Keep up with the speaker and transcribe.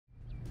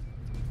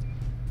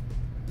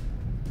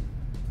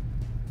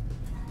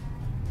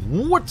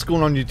What's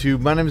going on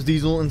YouTube? My name is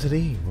Diesel and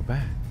today we're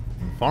back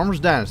in Farmer's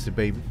Dynasty,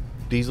 baby.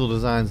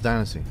 DieselDesigns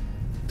Dynasty.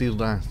 Diesel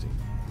Dynasty.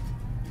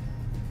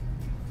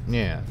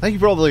 Yeah. Thank you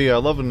for all the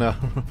love and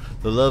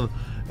the love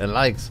and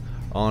likes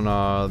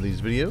on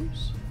these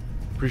videos.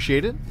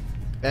 Appreciate it.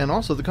 And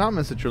also the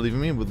comments that you're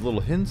leaving me with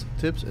little hints,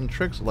 tips, and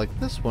tricks like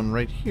this one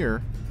right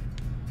here.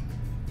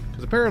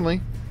 Because apparently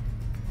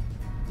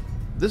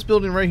this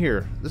building right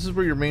here, this is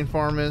where your main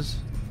farm is.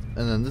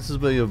 And then this is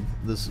where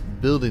this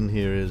building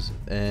here is,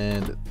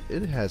 and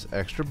it has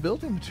extra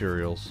building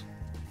materials.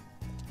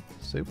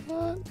 Say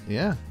what?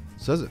 Yeah, it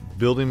says it.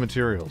 Building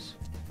materials.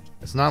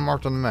 It's not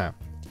marked on the map.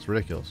 It's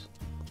ridiculous.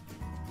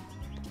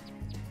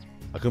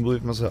 I couldn't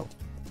believe it myself.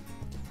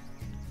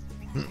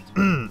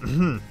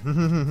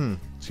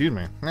 Excuse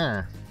me.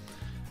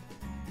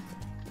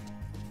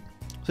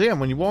 So yeah,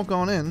 when you walk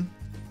on in,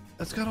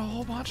 it's got a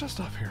whole bunch of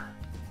stuff here.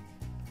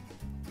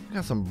 We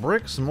got some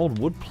bricks, some old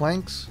wood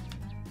planks.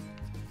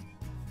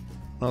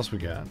 What else we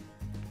got?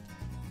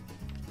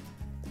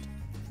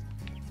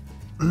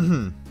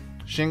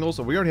 Shingles.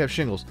 So we already have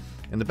shingles.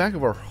 In the back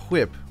of our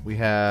whip, we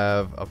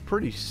have a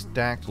pretty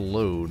stacked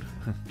load.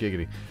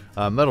 Giggity.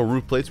 Metal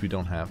roof plates we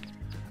don't have.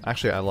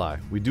 Actually, I lie.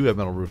 We do have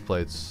metal roof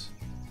plates.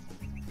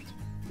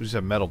 We just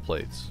have metal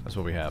plates. That's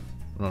what we have.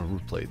 Not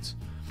roof plates.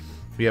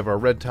 We have our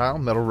red tile,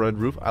 metal red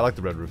roof. I like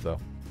the red roof, though.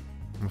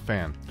 I'm a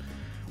fan.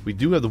 We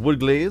do have the wood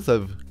glaze.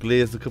 I've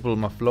glazed a couple of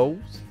my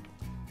floors.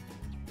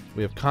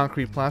 We have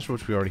concrete plaster,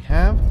 which we already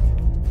have.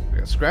 We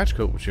got scratch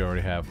coat, which we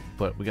already have.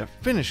 But we got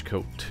finish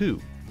coat,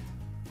 too.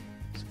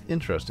 It's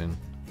interesting.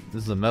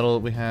 This is the metal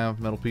that we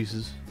have, metal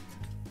pieces.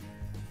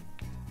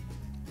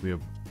 We have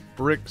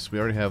bricks. We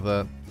already have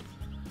that.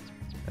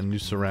 And new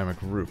ceramic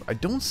roof. I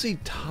don't see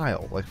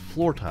tile, like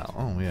floor tile.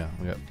 Oh, yeah.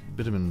 We got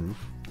bitumen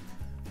roof.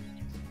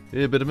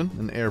 Yeah, bitumen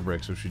and air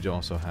bricks, which we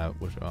also have.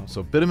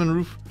 So bitumen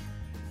roof.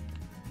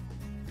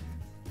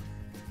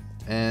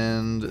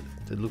 And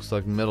it looks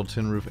like metal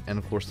tin roof, and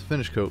of course the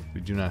finish coat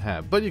we do not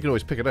have, but you can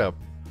always pick it up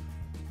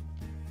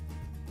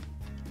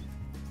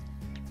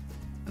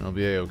and it'll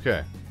be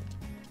a-okay.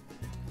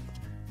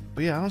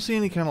 But yeah, I don't see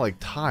any kind of like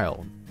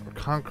tile or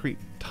concrete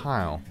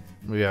tile.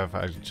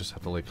 I just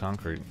have to lay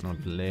concrete. No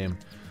lame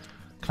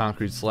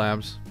concrete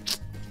slabs.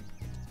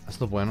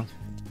 That's no bueno.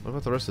 What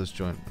about the rest of this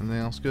joint? Anything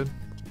else good?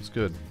 It's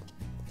good.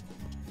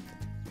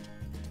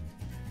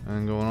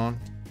 Anything going on?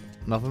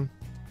 Nothing?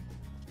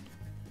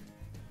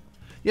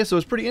 Yeah, so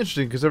it's pretty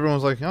interesting because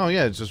everyone's like, oh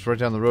yeah, it's just right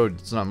down the road.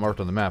 It's not marked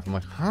on the map. I'm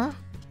like, huh?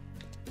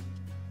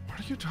 What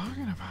are you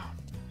talking about?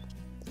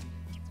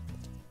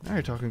 Now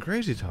you're talking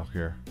crazy talk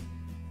here.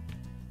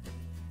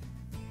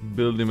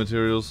 Building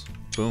materials.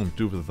 Boom.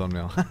 Do for the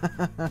thumbnail.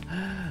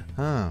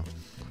 Huh.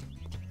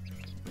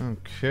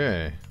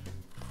 Okay.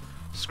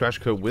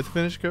 Scratch coat with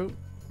finish coat?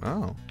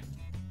 Oh.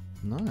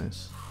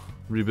 Nice.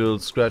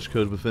 Rebuild scratch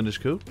coat with finish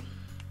coat.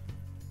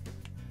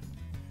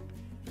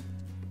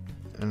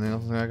 Anything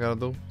else I gotta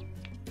do?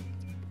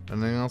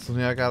 Anything else in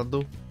here I gotta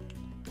do?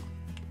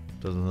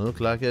 Doesn't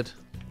look like it.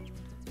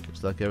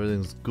 Looks like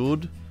everything's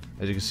good.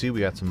 As you can see,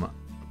 we got some...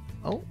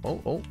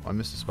 Oh, I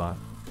missed a spot.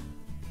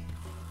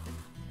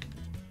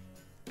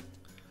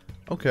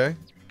 Okay.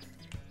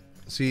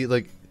 See,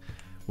 like,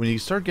 when you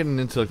start getting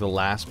into like the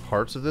last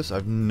parts of this,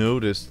 I've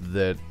noticed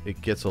that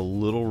it gets a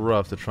little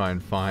rough to try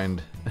and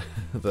find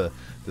the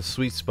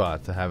sweet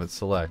spot to have it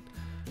select.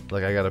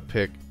 Like, I gotta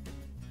pick...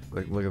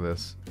 Like, look at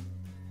this.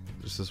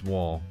 Just this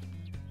wall.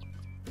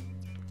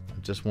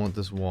 Just want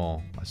this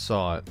wall. I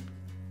saw it.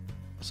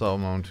 I saw it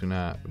with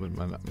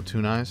my own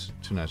two eyes.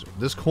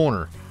 This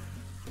corner,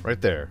 right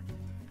there.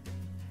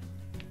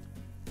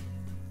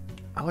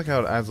 I like how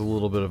it adds a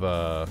little bit of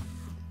a.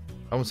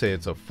 I wouldn't say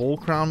it's a full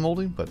crown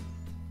molding, but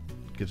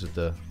gives it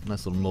the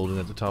nice little molding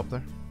at the top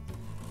there.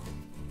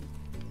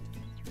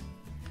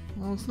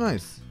 Well, it's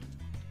nice.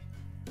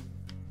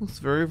 Looks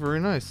very, very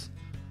nice.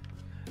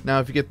 Now,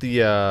 if you get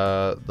the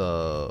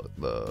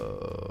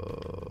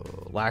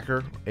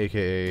lacquer,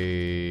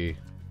 aka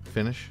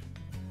finish,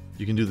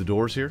 you can do the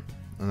doors here,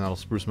 and that'll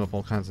spruce them up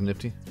all kinds of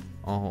nifty,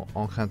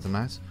 all kinds of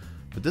nice.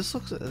 But this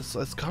looks,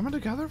 it's coming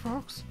together,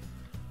 folks.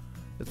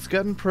 It's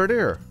getting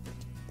prettier.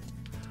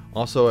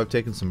 Also, I've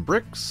taken some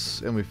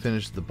bricks, and we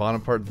finished the bottom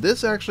part.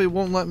 This actually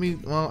won't let me.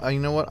 Well, you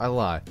know what? I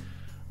lie.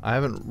 I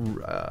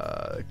haven't.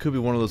 It could be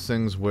one of those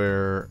things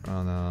where,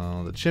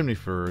 the chimney,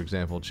 for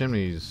example,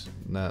 chimneys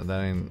that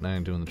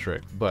ain't doing the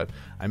trick. But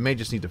I may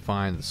just need to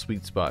find the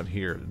sweet spot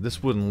here.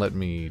 This wouldn't let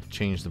me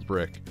change the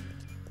brick.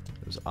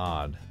 It was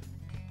odd.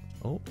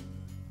 Oh,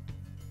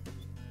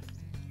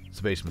 it's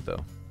a basement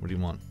though. What do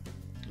you want?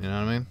 You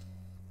know what I mean?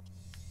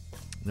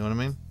 You know what I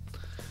mean?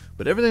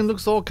 But everything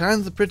looks all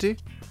kinds of pretty.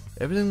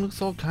 Everything looks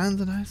all kinds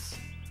of nice.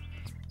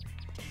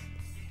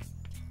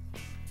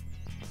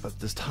 But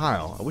this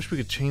tile, I wish we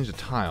could change the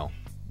tile.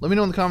 Let me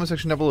know in the comment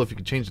section down below if you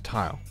could change the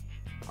tile.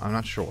 I'm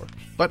not sure.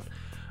 But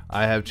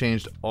I have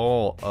changed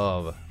all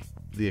of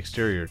the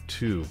exterior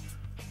to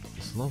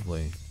this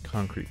lovely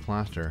concrete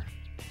plaster.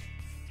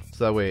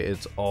 So that way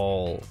it's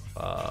all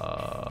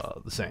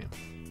the same.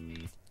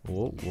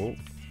 Whoa, whoa.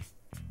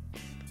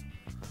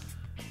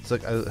 It's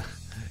like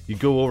you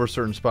go over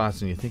certain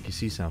spots and you think you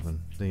see something,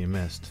 then you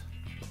missed.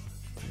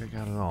 I think I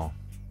got it all.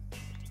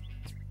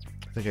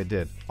 I think I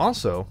did.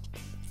 Also,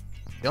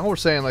 y'all were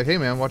saying like, hey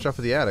man, watch out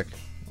for the attic.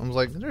 I was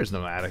like, there's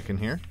no attic in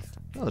here.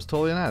 No, it's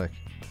totally an attic.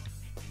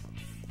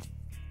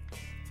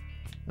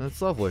 And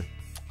it's lovely.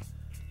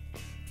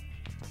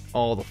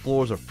 All the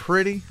floors are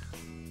pretty.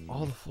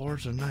 All the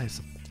floors are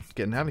nice.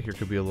 Getting out of here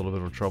could be a little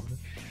bit of trouble.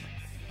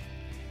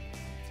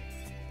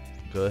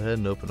 Go ahead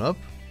and open up.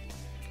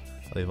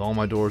 I leave all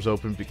my doors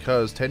open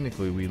because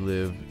technically we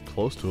live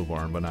close to a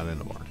barn, but not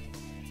in a barn.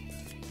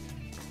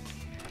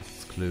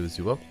 Let's close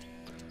you up.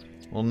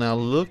 Well, now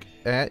look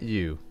at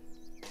you.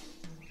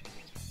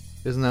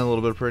 Isn't that a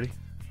little bit pretty?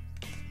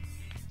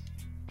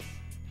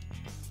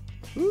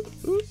 Ooh,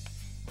 ooh.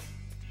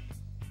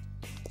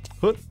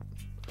 Hoot.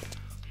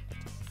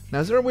 Now,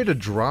 is there a way to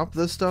drop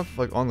this stuff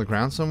like on the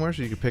ground somewhere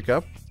so you can pick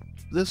up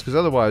this? Because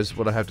otherwise,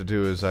 what I have to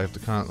do is I have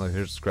to like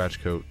here's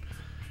scratch coat,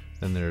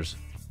 then there's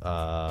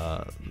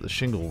the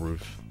shingle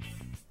roof,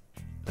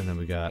 and then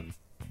we got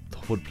the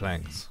wood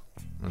planks.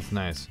 That's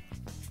nice.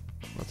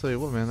 I'll tell you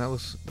what, man, that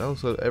looks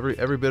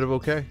every bit of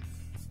okay.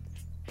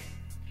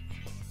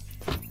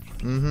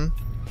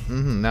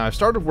 Now I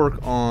started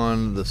work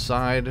on the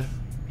side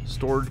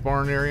storage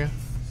barn area.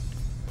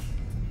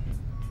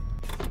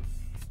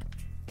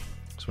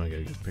 Just want to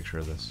get a good picture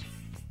of this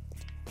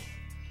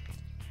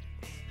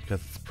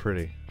because it's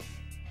pretty.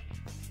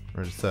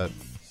 Or just that.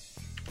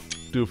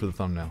 Do it for the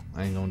thumbnail.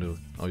 I ain't gonna do it.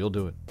 Oh, you'll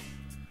do it.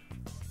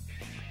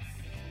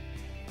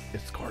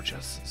 It's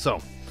gorgeous.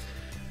 So,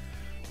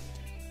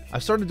 I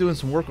started doing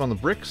some work on the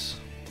bricks,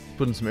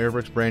 putting some air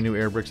bricks, brand new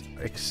air bricks,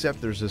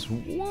 except there's this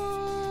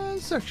one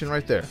section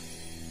right there.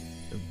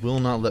 It will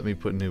not let me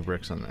put new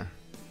bricks in there.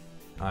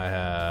 I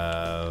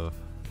have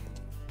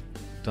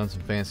done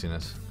some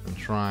fanciness. I'm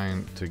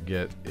trying to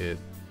get it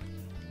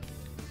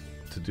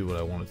to do what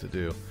I want it to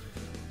do.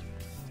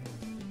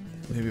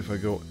 Maybe if I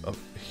go up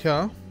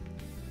here.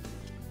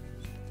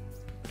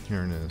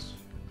 Here it is.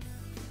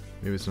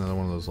 Maybe it's another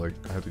one of those, like,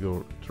 I have to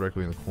go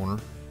directly in the corner,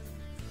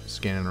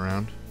 scanning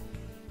around.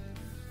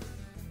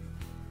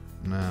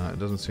 Nah, it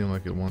doesn't seem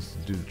like it wants to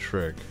do the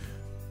trick.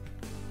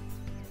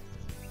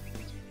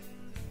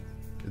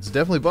 It's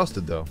definitely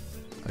busted, though.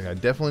 Like, I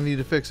definitely need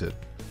to fix it,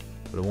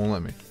 but it won't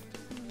let me.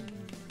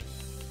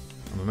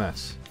 I'm a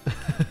mess.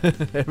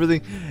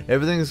 Everything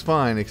is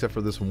fine except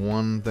for this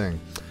one thing.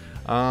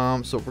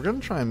 So we're gonna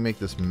try and make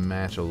this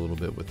match a little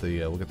bit with the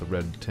we'll get the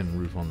red tin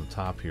roof on the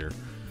top here.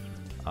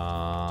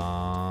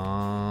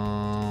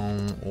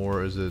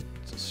 Or is it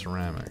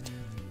ceramic?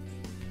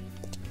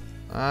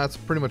 It's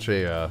pretty much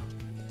a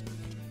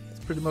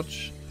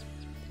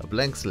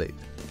blank slate.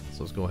 So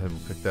let's go ahead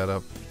and pick that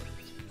up.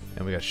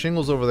 And we got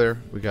shingles over there,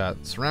 we got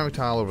ceramic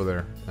tile over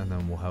there, and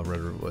then we'll have red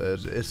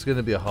roof. It's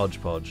gonna be a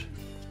hodgepodge.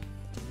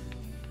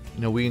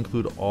 You know, we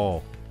include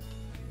all.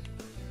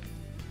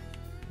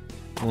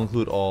 We'll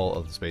include all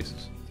of the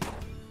spaces.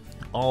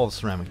 All of the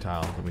ceramic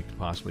tile that we could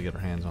possibly get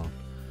our hands on.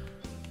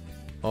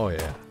 Oh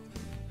yeah.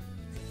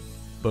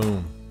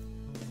 Boom.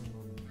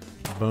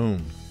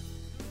 Boom.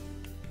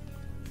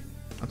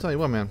 I'll tell you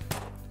what, man.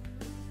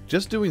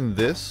 Just doing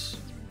this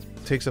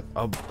takes up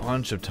a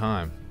bunch of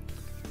time.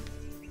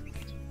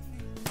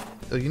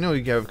 You know,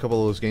 you have a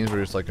couple of those games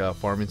where it's like a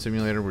farming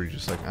simulator where you're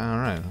just like,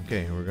 alright,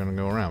 okay, we're gonna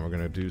go around. We're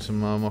gonna do some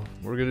farming.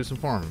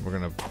 We're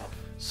gonna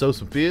sow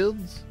some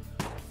fields.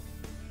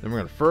 Then we're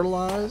gonna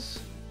fertilize.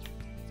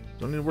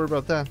 Don't need to worry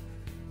about that.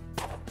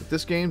 With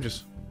this game,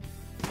 just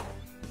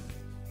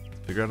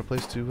figure out a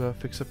place to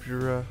fix up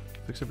your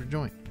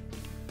joint.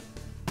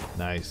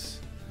 Nice.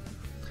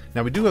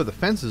 Now we do have the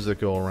fences that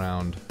go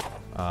around,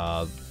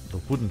 the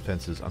wooden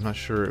fences. I'm not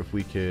sure if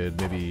we could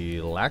maybe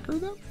lacquer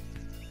them.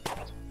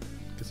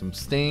 Get some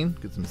stain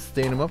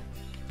them up.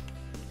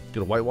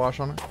 Get a whitewash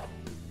on it.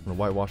 Or a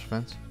whitewash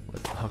fence,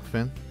 like Huck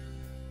Finn.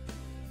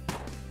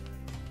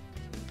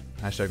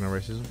 Hashtag no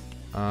racism.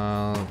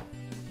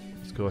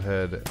 Let's go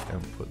ahead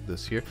and put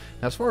this here.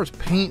 Now, as far as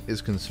paint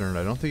is concerned,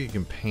 I don't think you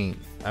can paint.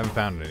 I haven't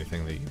found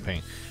anything that you can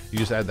paint. You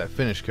just add that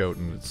finish coat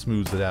and it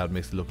smooths it out,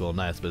 makes it look a little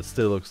nice, but it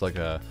still looks like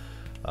a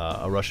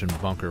Russian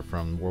bunker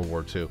from World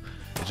War II.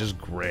 It's just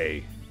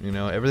gray. You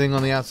know, everything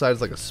on the outside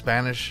is like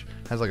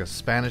has like a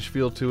Spanish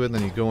feel to it, and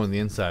then you go on the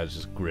inside, it's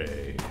just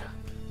gray.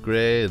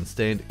 Gray and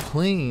stained.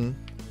 Clean.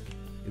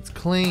 It's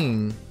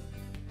clean,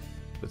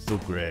 but still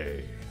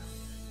gray.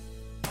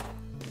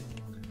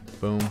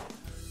 Boom.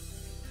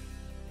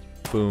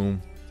 Boom.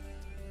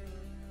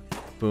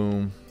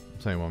 Boom.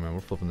 I'm telling you what, man, we're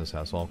flipping this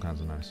house all kinds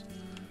of nice.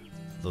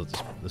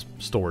 This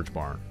storage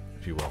barn,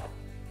 if you will.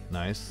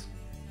 Nice.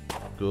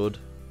 Good.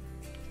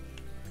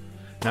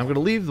 Now I'm going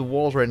to leave the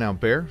walls right now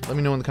bare. Let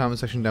me know in the comment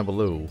section down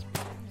below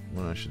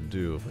what I should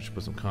do. If I should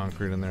put some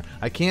concrete in there.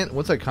 I can't,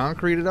 once I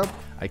concrete it up,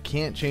 I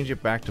can't change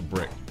it back to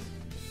brick.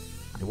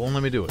 It won't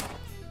let me do it.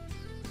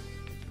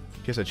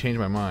 In case I change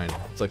my mind.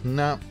 It's like,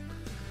 nope.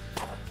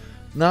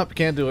 Nope,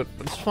 can't do it.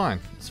 But it's fine.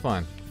 It's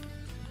fine.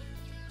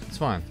 It's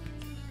fine.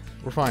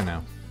 We're fine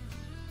now.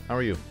 How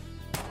are you?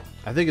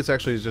 I think it's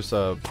actually just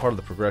a part of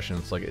the progression.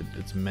 It's like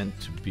it's meant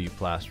to be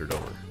plastered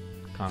over.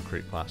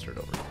 Concrete plastered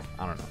over.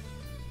 I don't know.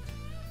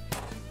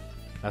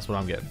 That's what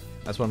I'm getting.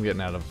 That's what I'm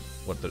getting out of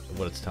what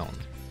it's telling me.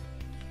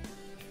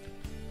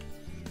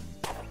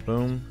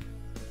 Boom.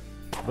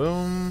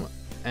 Boom.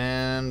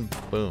 And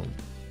boom.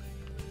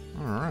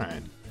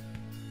 Alright.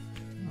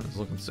 It's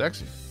looking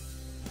sexy.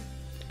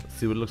 Let's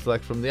see what it looks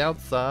like from the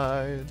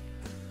outside.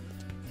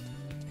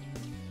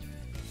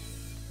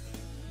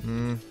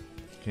 Can't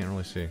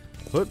really see.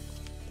 Put.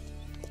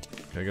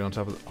 Gotta get on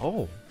top of the.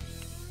 Oh.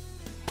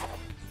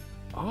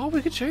 Oh,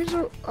 we could change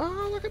the.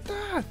 Oh, look at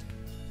that.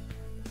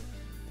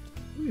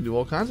 We can do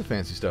all kinds of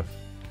fancy stuff.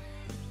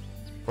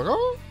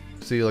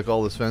 See, like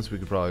all this fence, we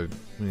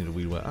need a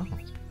weed whack. Oh,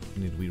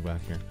 we need a weed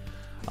whack here.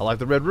 I like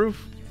the red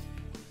roof.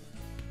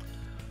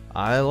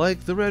 I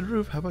like the red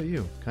roof. How about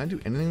you? Can I do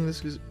anything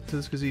to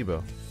this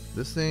gazebo?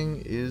 This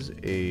thing is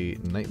a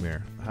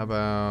nightmare. How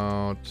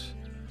about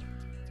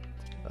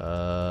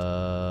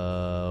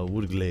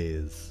wood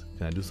glaze?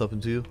 Can I do something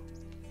to you?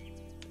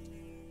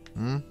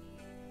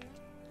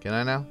 Can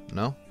I now?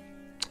 No?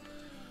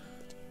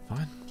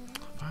 Fine.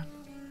 Fine.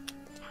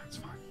 It's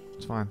fine.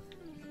 It's fine.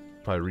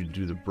 Probably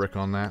redo the brick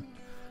on that.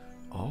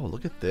 Oh,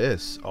 look at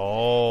this.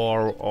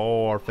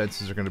 Oh, our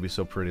fences are going to be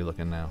so pretty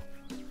looking now.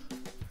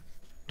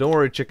 Don't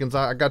worry, chickens.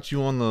 I got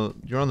you on the.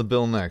 You're on the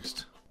bill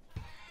next.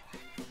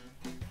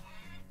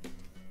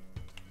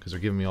 Because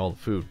they're giving me all the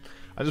food.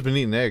 I've just been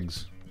eating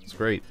eggs. It's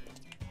great.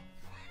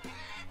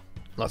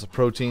 Lots of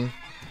protein.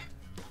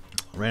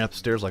 Ran up the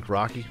stairs like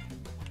Rocky.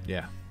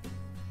 Yeah.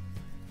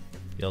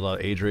 Yelled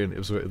out Adrian. It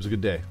was a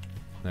good day.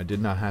 And I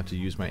did not have to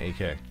use my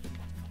AK. I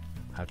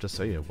have to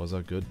say it was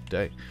a good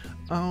day.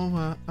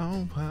 Oh,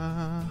 oh,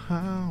 bow,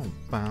 bow,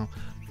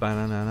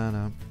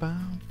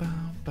 bow,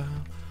 bow.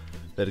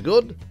 Very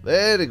good,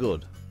 very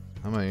good.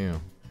 How about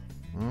you?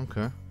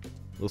 Okay.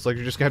 Looks like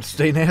you're just gonna have to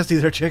stay nasty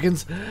there,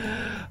 chickens. There's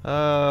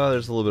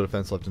a little bit of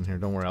fence left in here.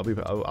 Don't worry, I'll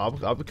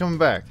be coming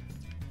back.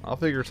 I'll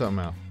figure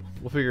something out.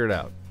 We'll figure it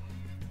out.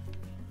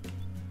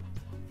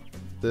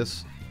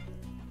 This.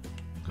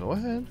 Go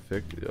ahead,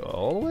 fix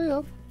all the way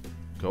up.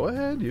 Go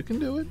ahead, you can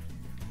do it.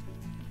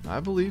 I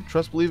believe,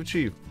 trust, believe,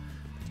 achieve.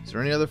 Is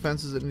there any other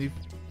fences that need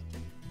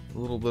a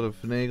little bit of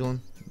finagling?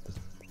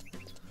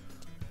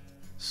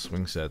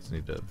 Swing sets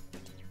need to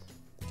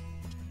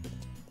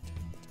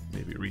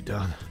maybe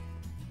redone.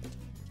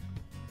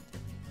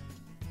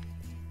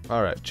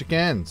 Alright,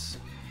 chickens.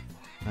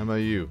 How about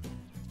you?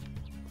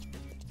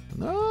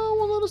 No,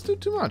 won't let us do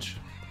too much.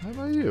 How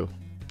about you?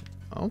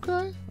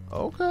 Okay,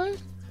 okay.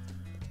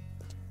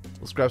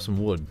 Let's grab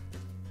some wood.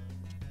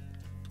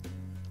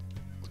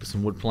 Let's get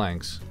some wood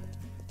planks.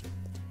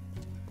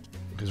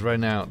 Because right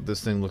now,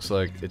 this thing looks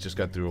like it just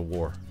got through a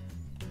war.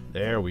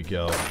 There we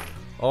go.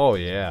 Oh,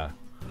 yeah.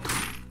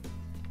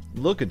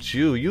 Look at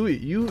you.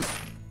 You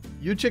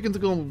chickens are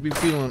going to be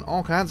feeling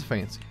all kinds of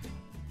fancy.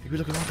 You're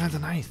looking all kinds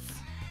of nice.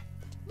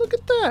 Look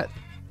at that.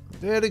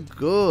 Very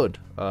good.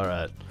 All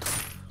right.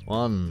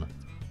 1,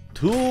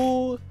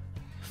 2,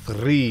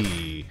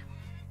 3,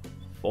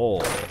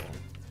 4.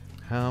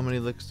 How many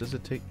licks does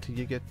it take till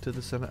you get to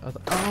the center of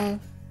the... Oh.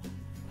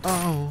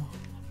 Oh.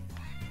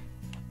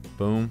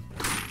 Boom.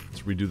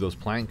 Let's redo those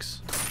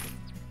planks.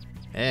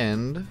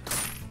 And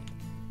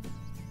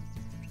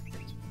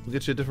we'll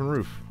get you a different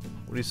roof.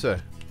 What do you say?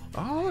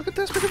 Oh, look at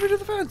this. We can redo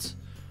the fence.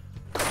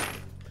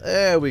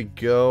 There we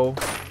go.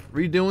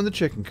 Redoing the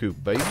chicken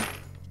coop, baby.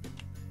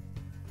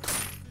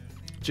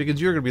 Chickens,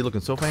 you're going to be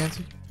looking so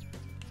fancy.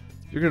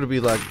 You're going to be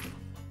like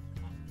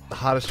the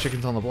hottest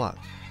chickens on the block.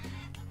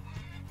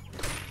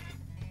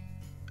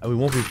 And we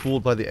won't be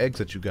fooled by the eggs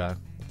that you got.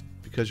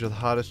 Because you're the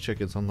hottest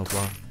chickens on the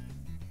block.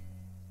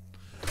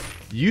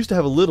 You used to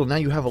have a little, now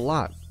you have a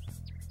lot.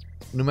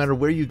 No matter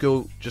where you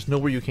go, just know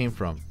where you came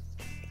from.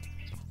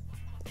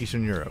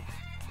 Eastern Europe,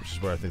 which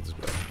is where I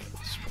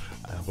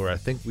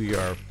think we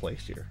are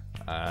placed here.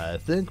 I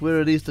think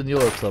we're in Eastern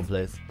Europe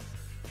someplace.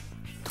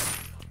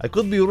 I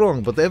could be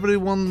wrong, but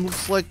everyone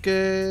looks like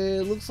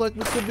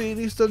we could be in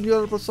Eastern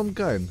Europe of some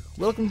kind.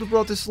 Welcome to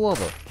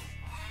Bratislava.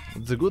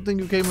 It's a good thing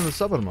you came in the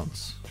summer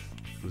months,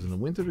 because in the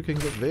winter it can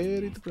get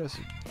very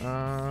depressing.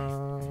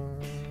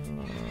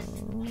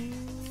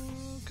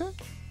 Okay.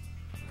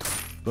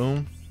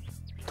 Boom.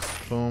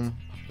 Boom.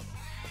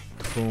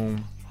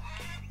 Boom.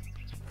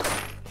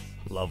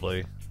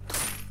 Lovely.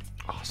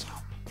 Awesome.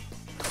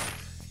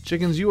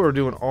 Chickens, you are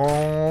doing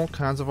all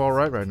kinds of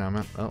alright right now,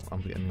 man. Oh,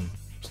 I'm getting...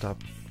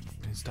 Stop.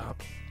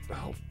 Stop.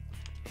 Oh.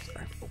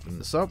 Sorry. Open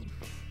this up.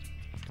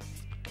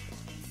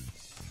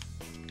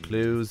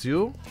 Close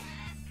you.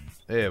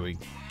 There we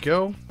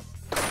go.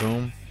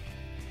 Boom.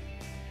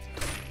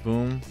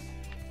 Boom.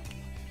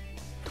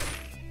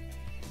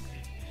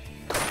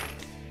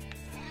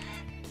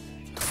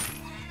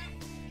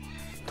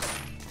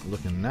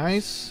 Looking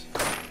nice.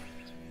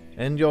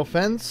 And your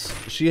fence,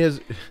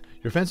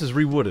 your fence is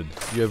rewooded.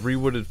 You have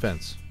rewooded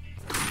fence.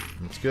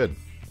 That's good.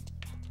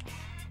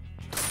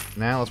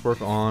 Now let's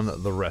work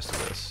on the rest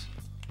of this.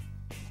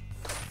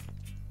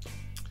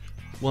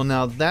 Well,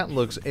 now that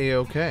looks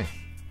a-okay.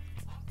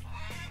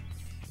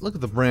 Look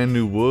at the brand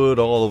new wood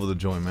all over the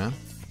joint, man.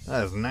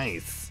 That is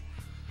nice.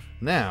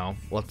 Now,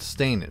 let's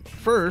stain it.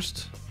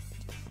 First,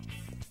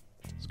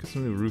 let's get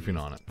some new roofing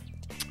on it.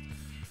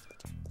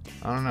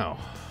 I don't know.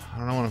 I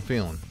don't know what I'm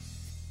feeling.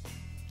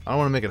 I don't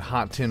want to make it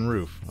hot tin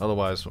roof.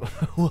 Otherwise,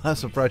 we'll have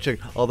some fried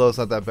chicken. Although it's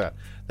not that bad.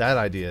 That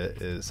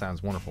idea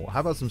sounds wonderful. How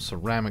about some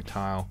ceramic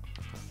tile?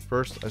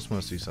 First, I just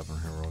want to see something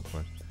here real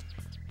quick.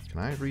 Can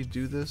I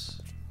redo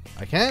this?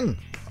 I can!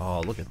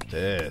 Oh, look at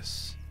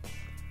this.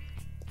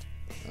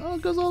 Oh,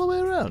 it goes all the way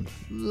around.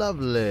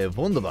 Lovely.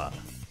 Wunderbar.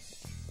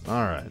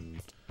 Alright.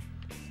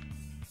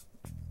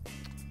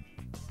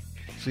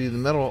 See, the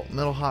metal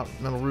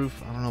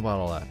roof, I don't know about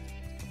all that.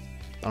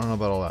 I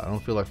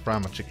don't feel like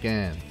frying my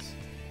chickens.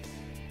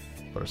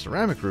 But a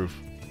ceramic roof,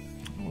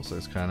 looks like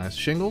it's kind of nice.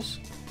 Shingles.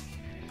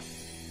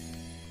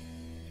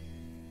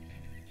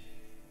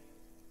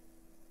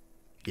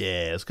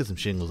 Yeah, let's get some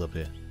shingles up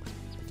here.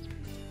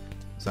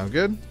 Sound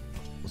good?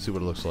 Let's see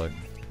what it looks like.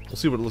 We'll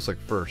see what it looks like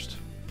first.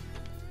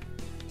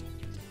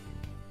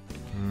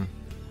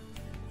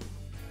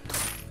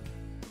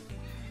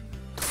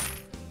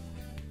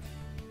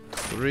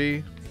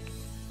 3.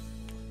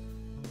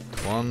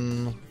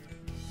 1,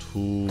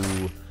 2,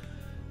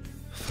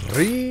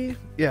 3.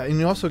 Yeah, and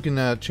you also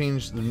can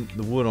change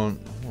the wood on.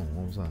 Oh,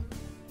 what was that?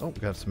 Oh, we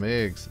got some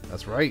eggs.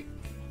 That's right.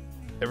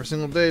 Every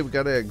single day we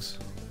got eggs.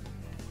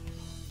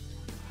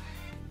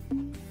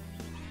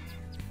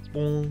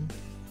 Boom.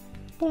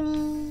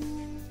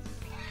 Boom.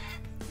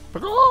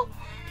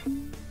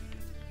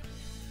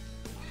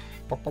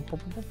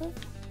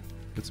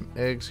 Get some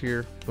eggs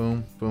here.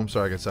 Boom. Boom.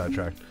 Sorry, I got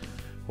sidetracked.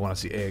 When I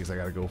see eggs, I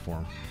gotta go for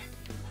them.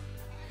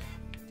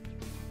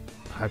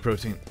 High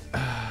protein.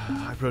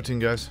 High protein,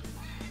 guys.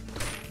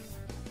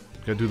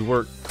 Gotta do the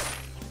work.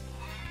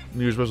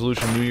 New Year's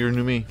resolution, new year,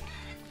 new me.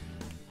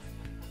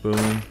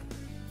 Boom.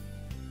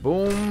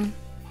 Boom.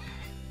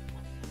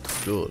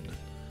 Good.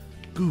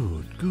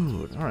 Good,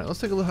 good. Alright, let's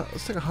take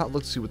a hot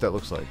look to see what that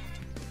looks like.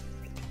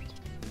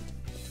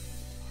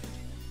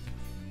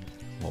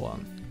 Hold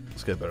on.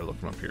 Let's get a better look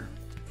from up here.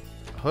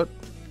 Hut.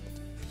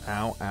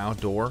 Ow, ow,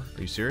 door.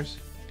 Are you serious?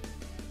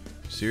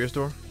 Serious,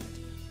 door?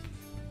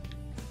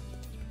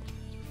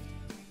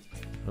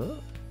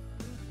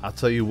 I'll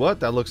tell you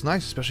what, that looks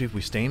nice, especially if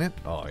we stain it.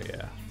 Oh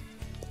yeah.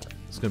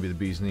 It's gonna be the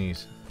bee's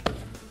knees.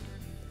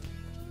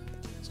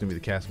 It's gonna be the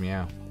cat's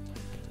meow.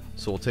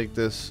 So we'll take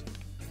this.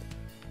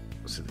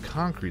 See, the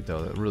concrete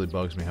though, that really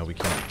bugs me how we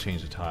can't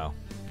change the tile.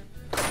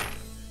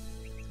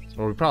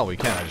 Or we probably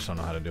can, I just don't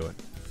know how to do it.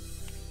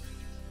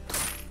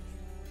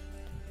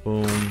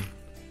 Boom.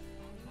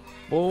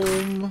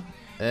 Boom.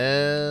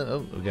 And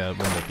oh, we got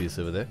one more piece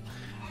over there.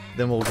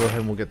 Then we'll go ahead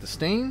and we'll get the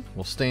stain.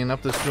 We'll stain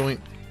up this joint.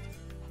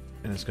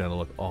 And it's gonna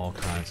look all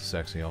kinds of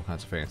sexy, all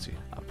kinds of fancy.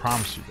 I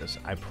promise you this.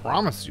 I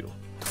promise you.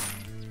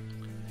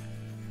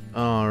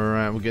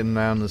 Alright, we're getting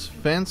down this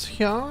fence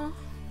here.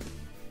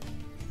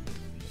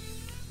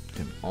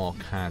 Getting all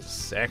kinds of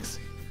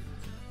sexy.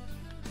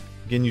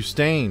 Getting you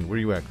stained. Where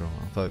you at, girl?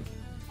 I thought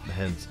the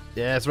heads.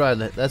 Yeah, that's right.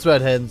 That's right,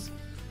 heads.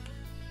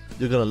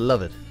 You're gonna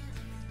love it.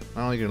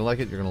 Not only you're gonna like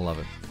it, you're gonna love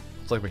it.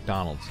 It's like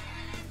McDonald's.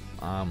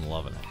 I'm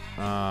loving it.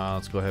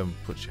 Let's go ahead and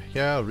put you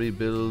here.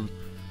 Rebuild.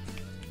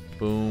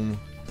 Boom.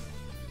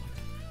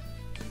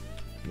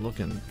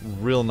 Looking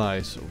real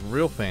nice,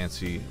 real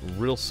fancy,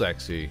 real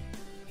sexy.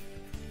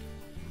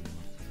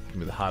 Gonna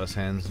be the hottest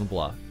hens in the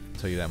block. I'll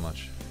tell you that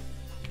much.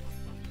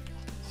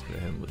 Let's go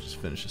ahead and we'll just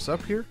finish this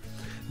up here.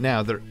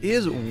 Now there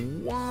is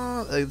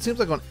one. It seems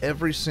like on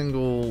every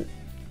single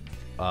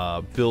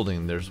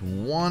building, there's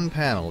one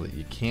panel that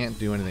you can't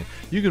do anything.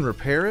 You can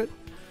repair it,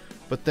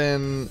 but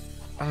then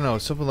I don't know.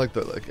 Something like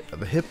the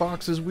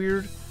hitbox is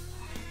weird,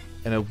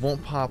 and it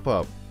won't pop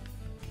up.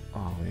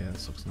 Oh yeah,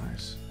 this looks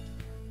nice.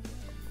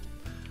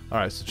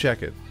 Alright, so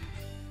check it.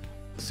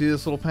 See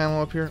this little panel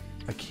up here?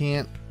 I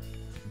can't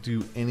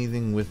do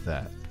anything with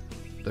that.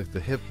 Like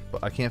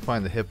I can't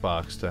find the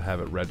hitbox to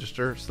have it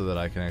register so that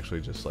I can actually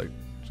just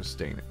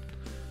stain it.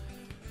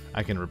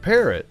 I can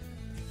repair it,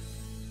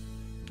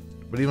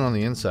 but even on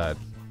the inside,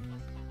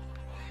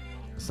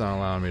 it's not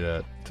allowing me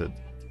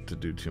to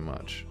do too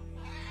much.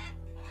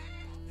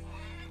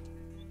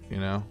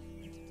 You know?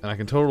 And I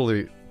can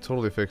totally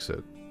fix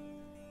it,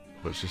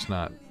 but it's just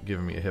not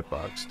giving me a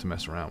hitbox to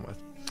mess around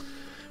with.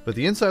 But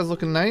the inside's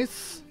looking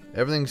nice.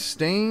 Everything's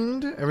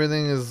stained.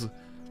 Everything is.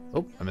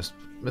 Oh, I missed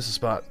a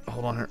spot.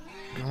 Hold on here.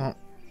 Come on.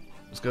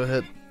 Let's go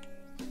ahead.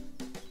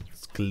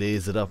 Let's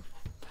glaze it up.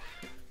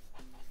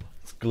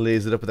 Let's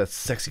glaze it up with that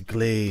sexy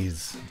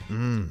glaze.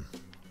 Mmm.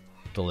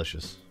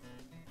 Delicious.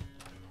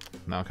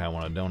 Now I kind of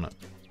want a donut.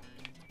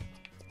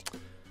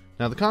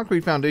 Now the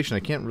concrete foundation I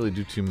can't really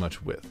do too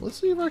much with.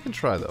 Let's see if I can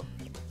try though.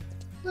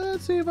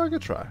 Let's see if I can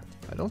try.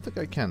 I don't think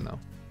I can though.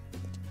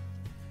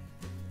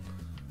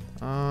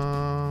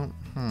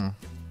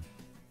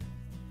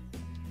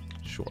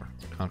 Sure.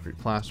 Concrete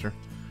plaster.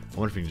 I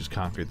wonder if you can just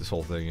concrete this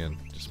whole thing in.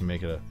 Just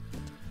make it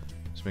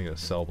a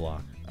cell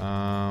block.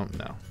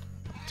 No.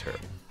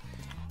 Terrible.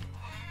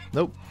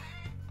 Nope.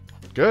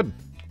 Good.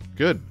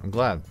 Good. I'm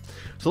glad.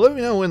 So let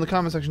me know in the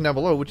comment section down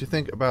below what you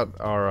think about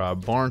our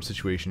barn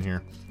situation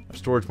here. Our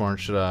storage barn.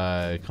 Should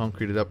I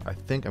concrete it up? I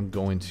think I'm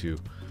going to,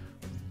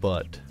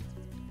 but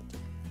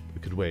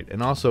we could wait.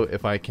 And also,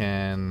 if I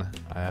can,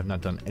 I have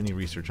not done any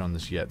research on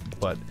this yet,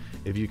 but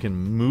if you can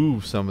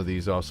move some of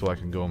these off so I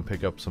can go and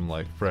pick up some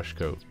like fresh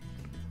coat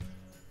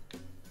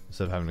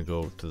instead of having to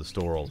go to the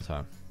store all the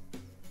time.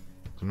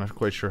 I'm not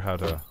quite sure how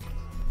to.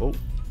 Oh,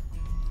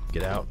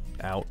 get out,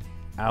 out,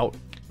 out.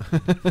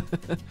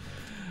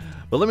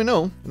 But let me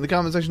know in the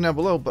comment section down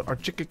below. But our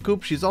chicken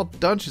coop, she's all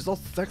done. She's all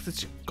sexy.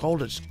 She's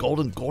golden. She's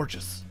golden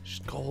gorgeous.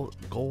 She's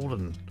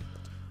golden.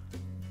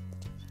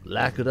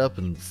 Lacquered up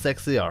and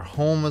sexy. Our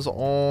home is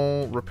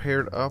all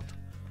repaired up.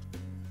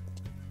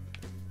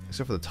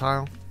 Except for the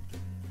tile.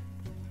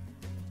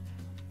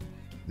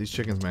 These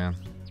chickens, man.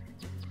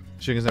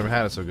 Chickens never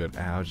had it so good.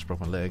 Ow, I just broke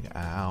my leg.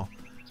 Ow.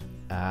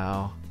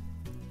 Ow.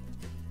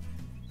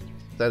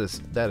 That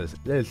is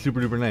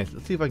super duper nice.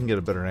 Let's see if I can get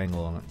a better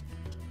angle on it.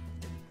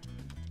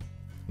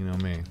 You know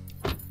me.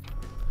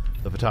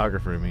 The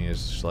photographer in me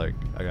is just like,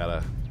 I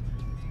gotta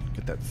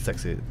get that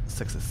sexy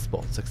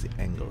spot, sexy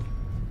angle.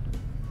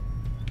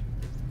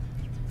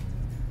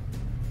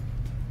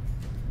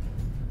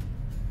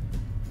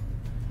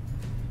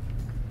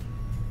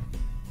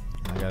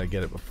 I gotta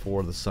get it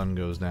before the sun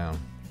goes down.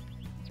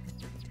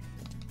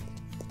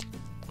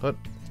 Put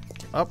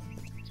up,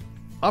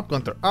 up,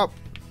 Gunther, up.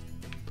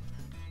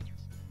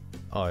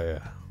 Oh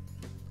yeah.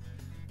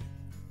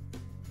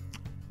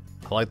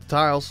 I like the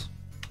tiles.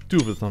 Do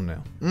it for the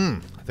thumbnail.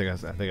 I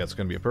think that's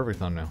gonna be a perfect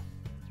thumbnail.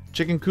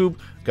 Chicken coop.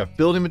 Got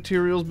building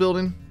materials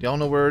building. Y'all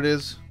know where it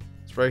is.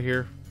 It's right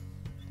here.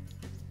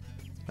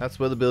 That's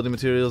where the building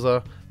materials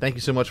are. Thank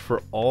you so much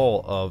for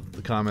all of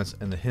the comments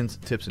and the hints,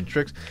 tips, and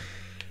tricks.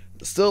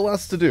 Still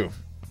lots to do.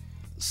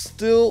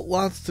 Still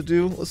lots to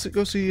do. Let's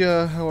go see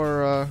how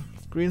our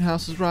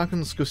greenhouse is rocking.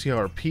 Let's go see how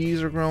our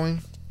peas are growing.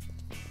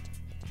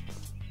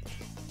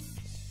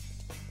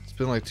 It's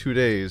been like 2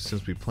 days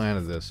since we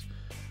planted this.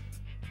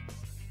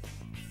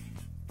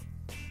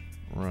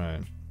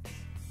 Right.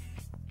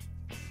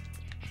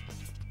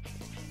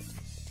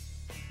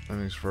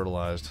 Everything's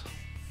fertilized.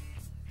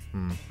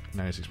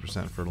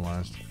 96%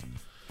 fertilized.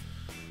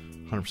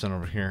 100%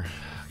 over here.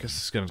 I guess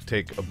it's gonna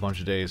take a bunch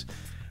of days.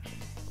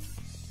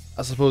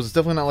 I suppose it's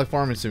definitely not like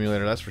Farming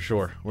Simulator, that's for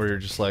sure. Where you're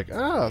just like,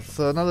 ah, it's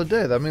another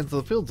day. That means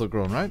the fields are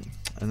grown, right?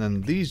 And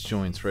then these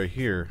joints right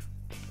here.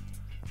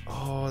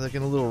 Oh, they're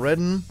getting a little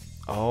redden.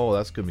 Oh,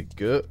 that's gonna be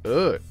good.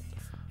 I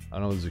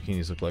don't know what the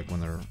zucchinis look like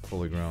when they're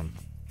fully grown.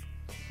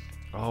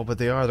 Oh, but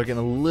they are. They're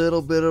getting a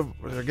little bit of.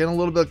 They're getting a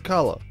little bit of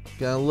color.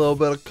 Getting a little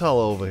bit of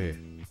color over here.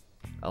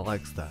 I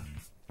like that.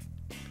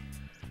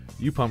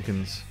 You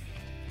pumpkins,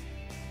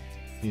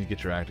 you need to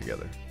get your act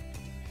together.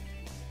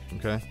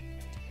 Okay.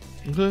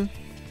 Okay.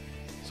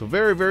 So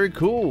very, very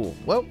cool.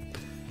 Well,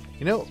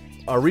 you know,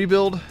 our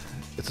rebuild.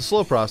 It's a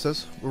slow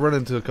process. We're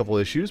running into a couple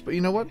issues, but you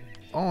know what?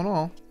 All in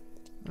all,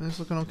 it's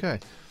looking okay.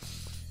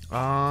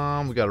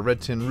 We got a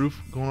red tin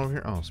roof going over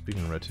here. Oh,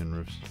 speaking of red tin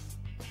roofs.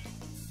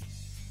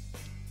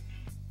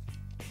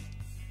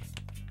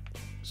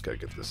 Just gotta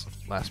get this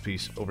last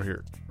piece over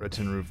here. Red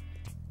tin roof.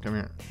 Come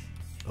here.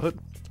 Hood.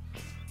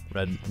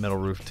 Red metal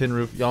roof. Tin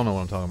roof. Y'all know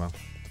what I'm talking about.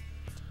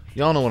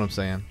 Y'all know what I'm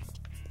saying.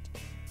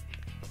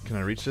 Can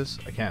I reach this?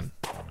 I can.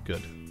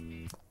 Good.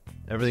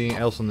 Everything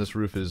else on this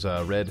roof is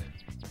red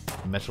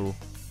metal.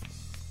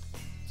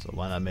 So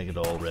why not make it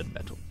all red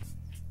metal?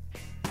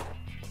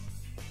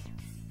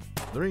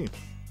 3.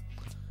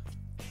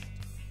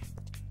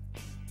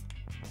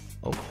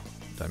 Oh,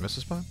 did I miss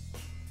a spot?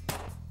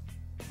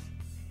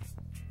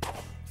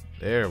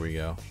 There we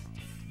go.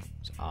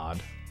 It's odd.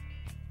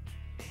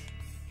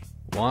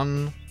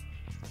 1,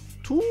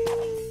 2,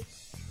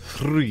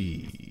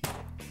 3.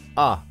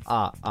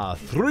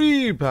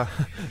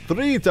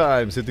 3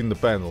 times hitting the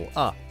panel.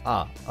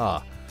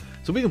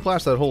 So we can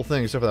plaster that whole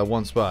thing except for that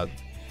one spot.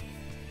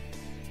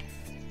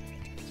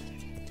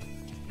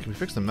 Can we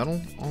fix the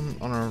metal on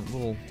our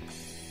little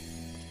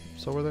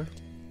sewer there?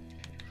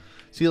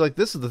 See, like,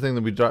 this is the thing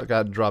that we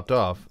got dropped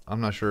off. I'm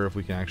not sure if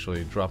we can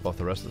actually drop off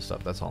the rest of the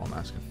stuff. That's all I'm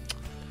asking.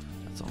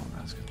 That's all I'm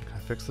asking. Can I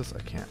fix this?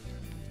 I can't.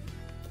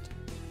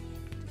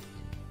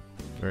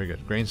 Very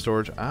good. Grain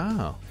storage.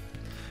 Oh.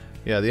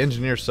 Yeah, the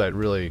engineer site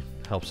really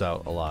helps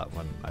out a lot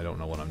when I don't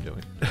know what I'm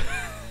doing.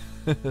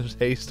 There's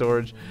hay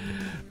storage.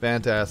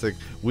 Fantastic.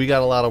 We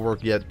got a lot of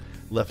work yet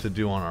left to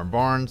do on our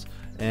barns.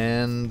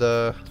 And,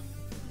 got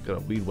a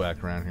weed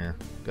whack around here.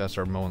 Gotta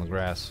start mowing the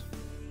grass.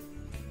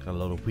 Got a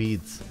load of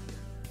weeds.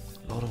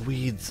 A lot of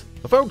weeds.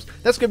 But folks,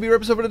 that's going to be your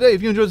episode for today.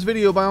 If you enjoyed this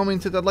video, by all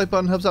means, hit that like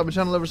button. Helps out my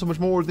channel ever so much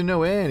more than you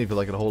know. And if you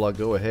like it a whole lot,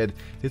 go ahead,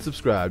 hit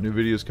subscribe. New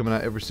videos coming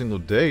out every single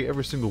day,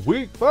 every single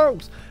week,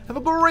 folks. Have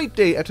a great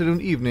day,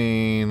 afternoon,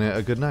 evening,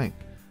 a good night.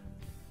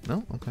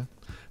 No? Okay.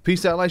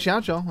 Peace out, like,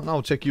 shout, y'all. And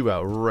I'll check you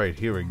out right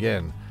here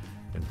again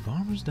in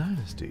Farmer's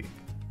Dynasty.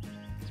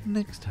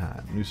 Next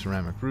time. New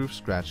ceramic roof,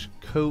 scratch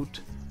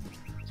coat.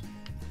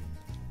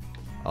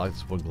 I like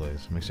this wood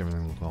glaze. Makes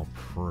everything look all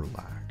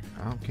pearl-like.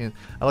 can't.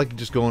 I like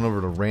just going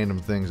over to random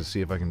things to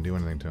see if I can do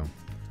anything to them.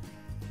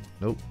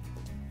 Nope.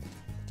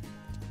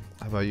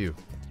 How about you?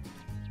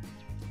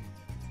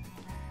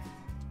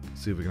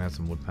 Let's see if we can add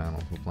some wood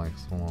panels, wood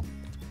planks. Hold on.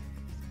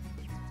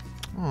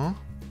 Aw,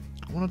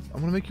 I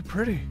wanna make you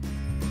pretty.